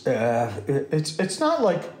process. It's not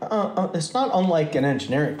unlike an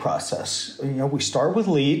engineering process. We start with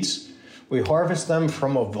leads. We harvest them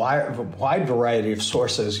from a wide variety of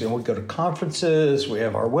sources. We go to conferences, we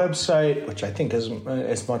have our website, which I think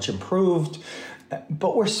is much improved,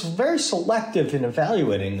 but we're very selective in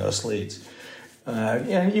evaluating those leads.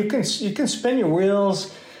 You can spin your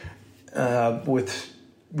wheels with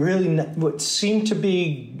really what seem to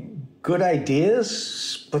be good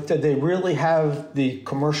ideas, but do they really have the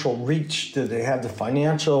commercial reach? Do they have the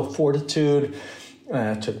financial fortitude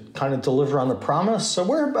to kind of deliver on the promise? So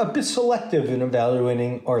we're a bit selective in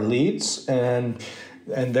evaluating our leads, and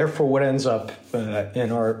therefore what ends up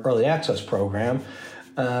in our early access program.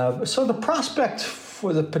 So the prospect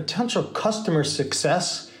for the potential customer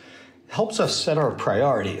success helps us set our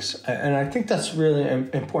priorities, and I think that's really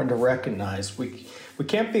important to recognize. We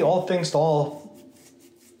can't be all things to all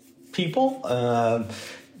people,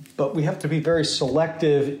 but we have to be very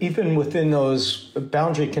selective. Even within those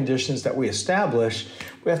boundary conditions that we establish,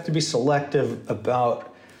 we have to be selective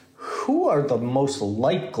about who are the most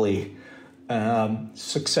likely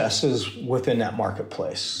successes within that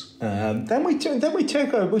marketplace. Then we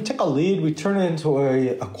take a lead, we turn it into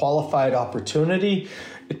a qualified opportunity.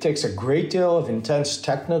 It takes a great deal of intense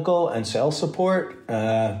technical and sales support.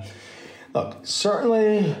 Look,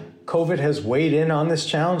 certainly COVID has weighed in on this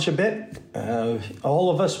challenge a bit. All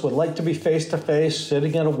of us would like to be face-to-face,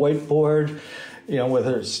 sitting at a whiteboard,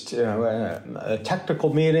 whether it's a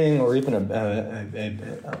technical meeting or even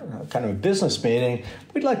a kind of a business meeting.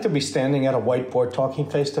 We'd like to be standing at a whiteboard talking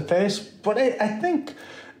face-to-face. But I think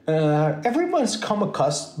everyone's become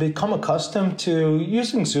accustomed to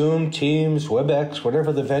using Zoom, Teams, WebEx,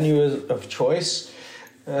 whatever the venue is of choice.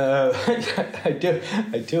 I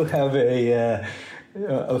do have a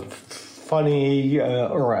funny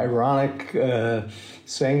or ironic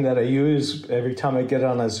saying that I use every time I get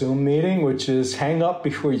on a Zoom meeting, which is hang up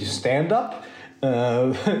before you stand up,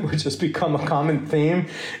 which has become a common theme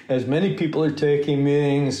as many people are taking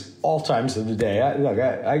meetings all times of the day.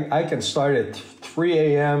 I can start at 3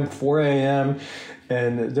 a.m., 4 a.m.,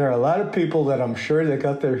 and there are a lot of people that I'm sure they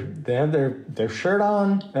have their shirt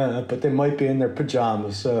on, but they might be in their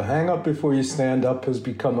pajamas. So hang up before you stand up has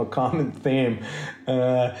become a common theme.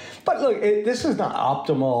 But look, this is not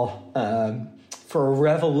optimal for a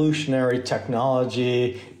revolutionary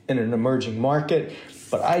technology in an emerging market.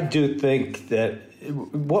 But I do think that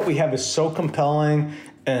what we have is so compelling,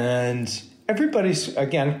 and everybody's,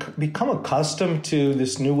 again, become accustomed to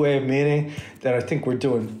this new way of meeting that I think we're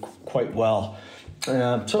doing quite well.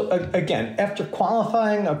 So again, after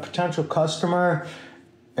qualifying a potential customer,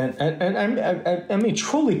 and I mean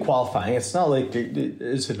truly qualifying, it's not like,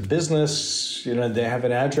 is it a business, they have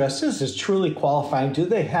an address. This is truly qualifying. Do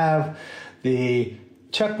they have the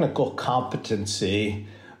technical competency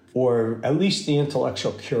or at least the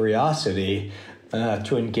intellectual curiosity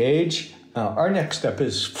to engage? Our next step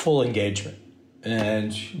is full engagement.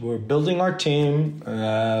 And we're building our team.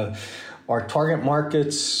 Our target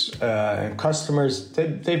markets and customers,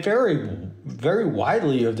 they vary very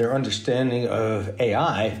widely of their understanding of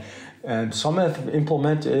AI. And some have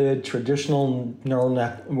implemented traditional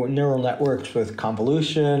neural networks with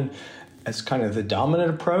convolution as kind of the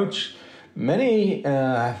dominant approach. Many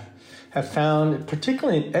have found,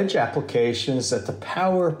 particularly in edge applications, that the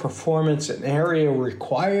power, performance, and area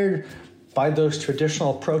required by those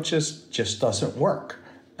traditional approaches just doesn't work.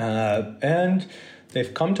 And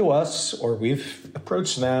they've come to us, or we've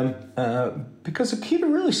approached them, because Akida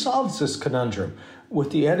really solves this conundrum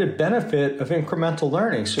with the added benefit of incremental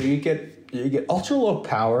learning. So you get ultra low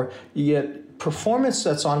power, you get performance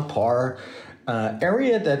that's on par,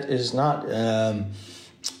 area that is not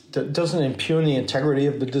that doesn't impugn the integrity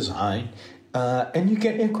of the design, and you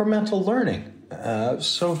get incremental learning.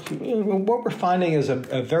 So what we're finding is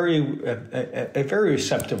a very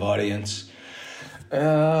receptive audience.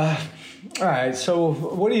 All right. So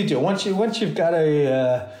what do? Once you've got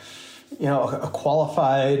a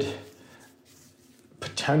qualified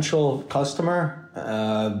potential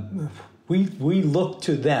customer, we look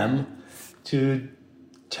to them to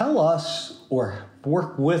tell us or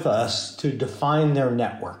work with us to define their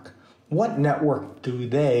network. What network do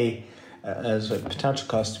they, as a potential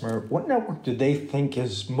customer, what network do they think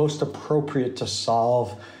is most appropriate to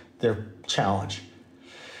solve their challenge?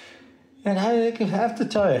 And I have to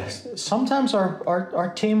tell you, sometimes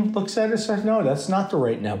our team looks at it and says, no, that's not the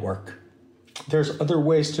right network. There's other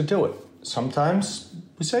ways to do it. Sometimes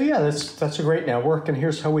we say, yeah, that's a great network, and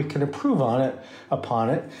here's how we can improve upon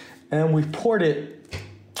it. And we port it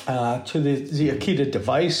to the Akida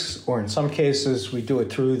device, or in some cases, we do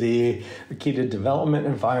it through the Akida development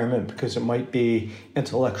environment because it might be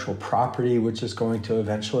intellectual property, which is going to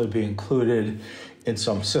eventually be included in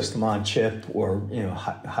some system on chip or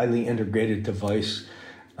highly integrated device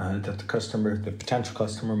that the potential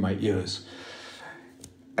customer might use.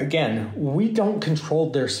 Again, we don't control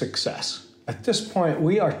their success. At this point,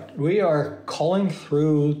 we are culling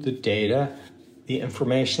through the data, the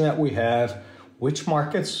information that we have, which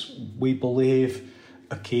markets we believe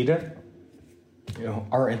Akida,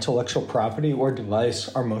 our intellectual property or device,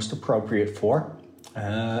 are most appropriate for,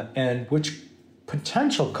 and which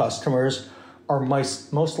potential customers are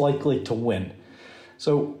most likely to win.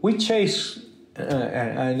 So we chase,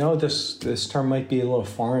 and I know this term might be a little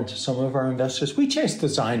foreign to some of our investors, we chase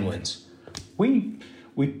design wins. We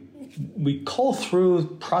cull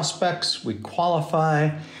through prospects, we qualify,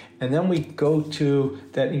 and then we go to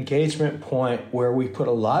that engagement point where we put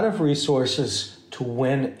a lot of resources to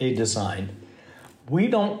win a design. We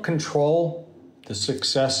don't control the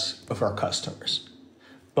success of our customers,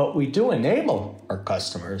 but we do enable our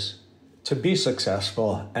customers to be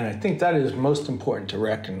successful, and I think that is most important to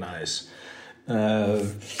recognize. All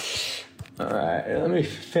right, let me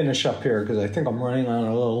finish up here because I think I'm running on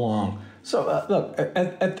a little long. So look, at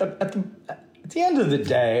the end of the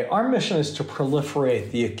day, our mission is to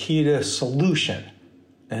proliferate the Akida solution.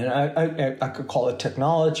 And I could call it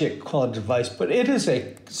technology, I could call it a device, but it is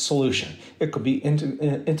a solution. It could be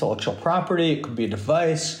intellectual property, it could be a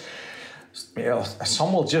device.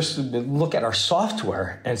 Some will just look at our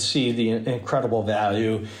software and see the incredible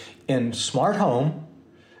value in smart home,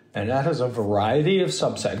 and that has a variety of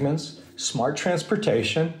subsegments. Smart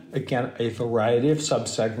transportation, again, a variety of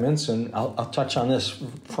subsegments, and I'll touch on this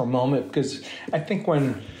for a moment because I think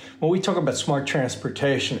when we talk about smart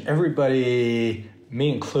transportation, everybody, me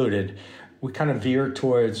included, we kind of veer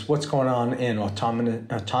towards what's going on in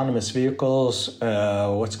autonomous vehicles,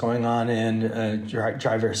 what's going on in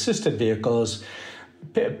driver-assisted vehicles.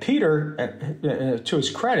 Peter, to his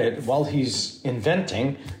credit, while he's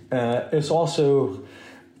inventing, is also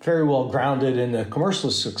very well grounded in the commercial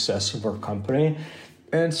success of our company.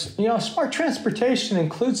 And smart transportation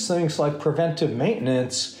includes things like preventive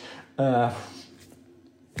maintenance.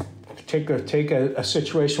 Take a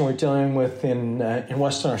situation we're dealing with in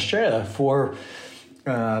Western Australia for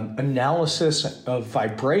analysis of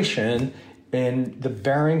vibration in the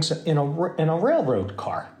bearings in a railroad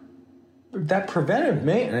car. That preventive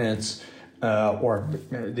maintenance or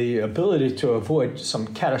the ability to avoid some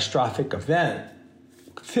catastrophic event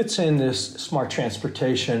fits in this smart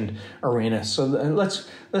transportation arena. So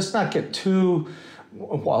let's not get too,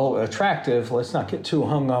 while attractive, let's not get too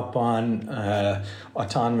hung up on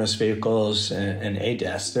autonomous vehicles and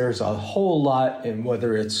ADAS. There's a whole lot in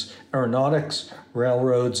whether it's aeronautics,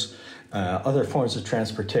 railroads, other forms of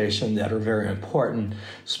transportation that are very important.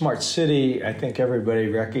 Smart city, I think everybody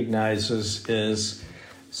recognizes, is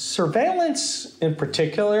surveillance in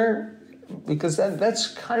particular, because that's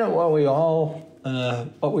kind of what we all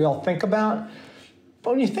think about.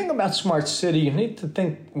 But when you think about smart city, you need to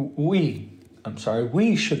think we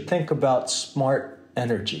should think about smart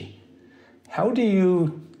energy. How do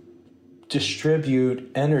you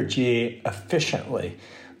distribute energy efficiently?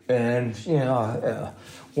 And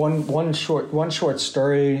one short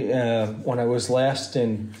story. When I was last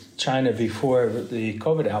in China before the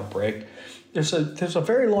COVID outbreak, there's a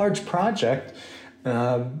very large project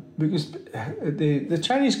because the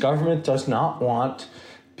Chinese government does not want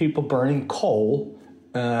people burning coal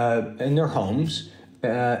in their homes,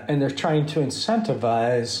 and they're trying to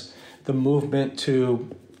incentivize the movement to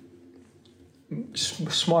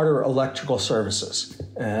smarter electrical services,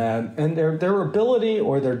 and their ability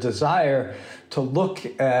or their desire to look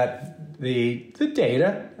at the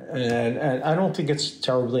data, and I don't think it's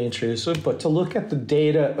terribly intrusive, but to look at the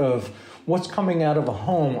data of what's coming out of a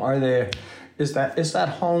home. Is that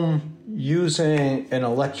home using an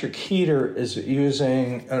electric heater? Is it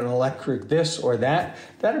using an electric this or that?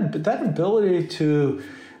 That ability to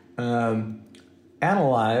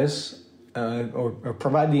analyze or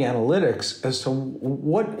provide the analytics as to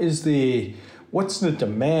what's the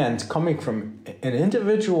demand coming from an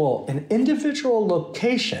individual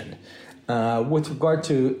location with regard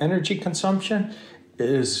to energy consumption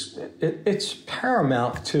it's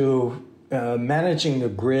paramount to managing the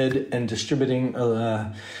grid and distributing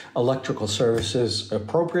electrical services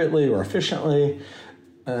appropriately or efficiently.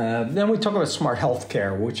 Then we talk about smart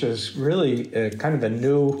healthcare, which is really kind of a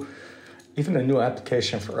new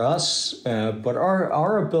application for us. But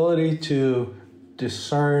our ability to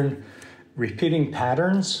discern repeating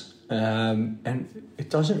patterns, and it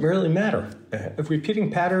doesn't really matter. A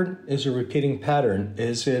repeating pattern is a repeating pattern.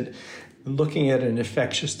 Is it looking at an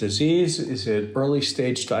infectious disease? Is it early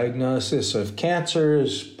stage diagnosis of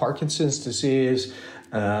cancers, Parkinson's disease?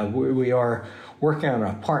 We are working on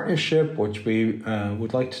a partnership, which we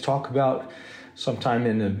would like to talk about sometime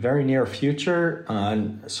in the very near future,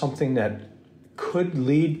 on something that could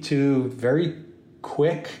lead to very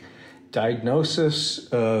quick diagnosis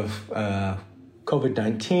of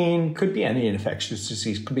COVID-19. Could be any infectious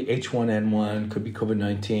disease, could be H1N1, could be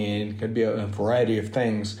COVID-19, could be a variety of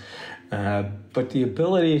things. But the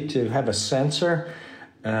ability to have a sensor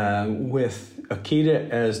with Akida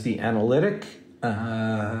as the analytic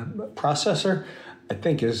processor, I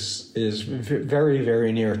think is very,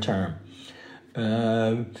 very near term.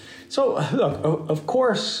 So, look, of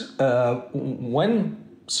course, when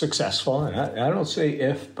successful, and I don't say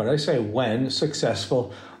if, but I say when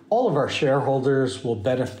successful, all of our shareholders will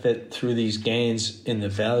benefit through these gains in the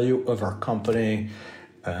value of our company,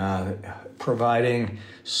 providing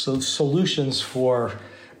solutions for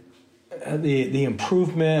the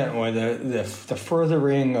improvement or the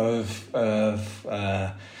furthering of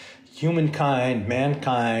humankind,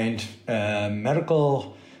 mankind,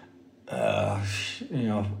 medical,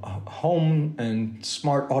 home and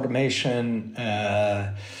smart automation,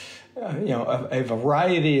 a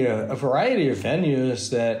variety of venues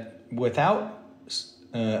that without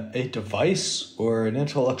a device or an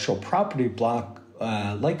intellectual property block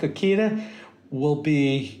like Akida will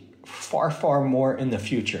be far, far more in the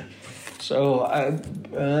future. So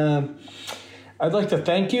I'd like to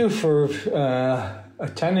thank you for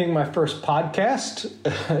attending my first podcast.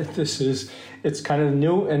 It's kind of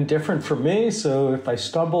new and different for me, so if I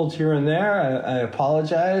stumbled here and there, I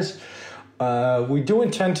apologize. We do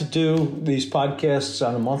intend to do these podcasts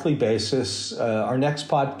on a monthly basis. Our next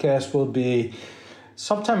podcast will be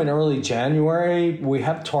sometime in early January. We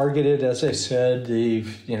have targeted, as I said, the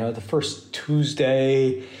first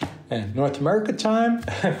Tuesday in North America time.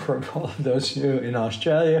 For all of those of you in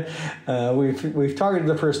Australia, we've targeted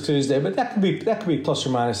the first Tuesday, but that could be plus or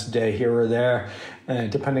minus a day here or there,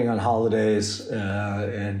 depending on holidays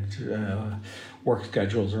and work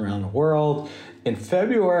schedules around the world. In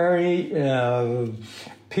February,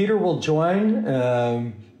 Peter will join.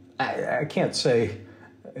 I can't say.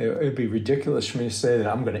 It would be ridiculous for me to say that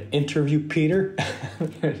I'm going to interview Peter.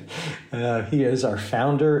 He is our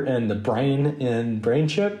founder and the brain in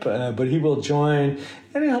BrainChip, but he will join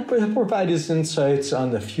and he'll provide his insights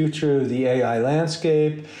on the future of the AI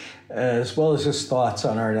landscape, as well as his thoughts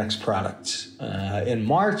on our next products. In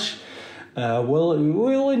March,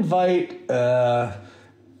 we'll invite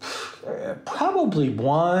probably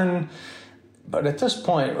one. But at this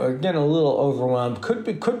point, we're getting a little overwhelmed.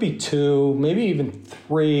 Could be two, maybe even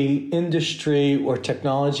three industry or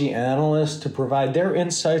technology analysts to provide their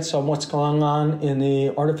insights on what's going on in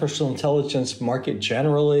the artificial intelligence market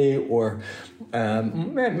generally, or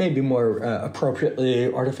maybe more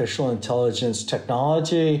appropriately, artificial intelligence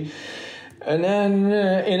technology. And then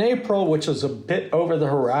in April, which is a bit over the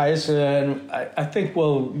horizon, I think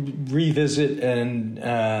we'll revisit and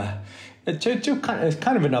to kind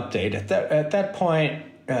of an update. At that point,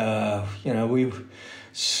 we've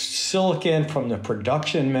silicon from the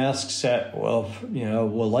production mask set will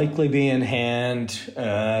likely be in hand,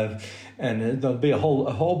 and there'll be a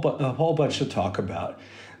whole bunch to talk about.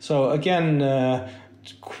 So again,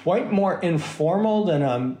 quite more informal than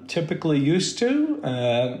I'm typically used to.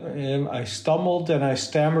 I stumbled and I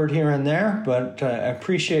stammered here and there, but I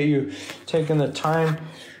appreciate you taking the time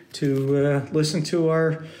to listen to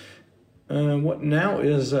our what now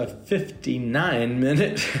is a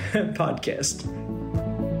 59-minute podcast.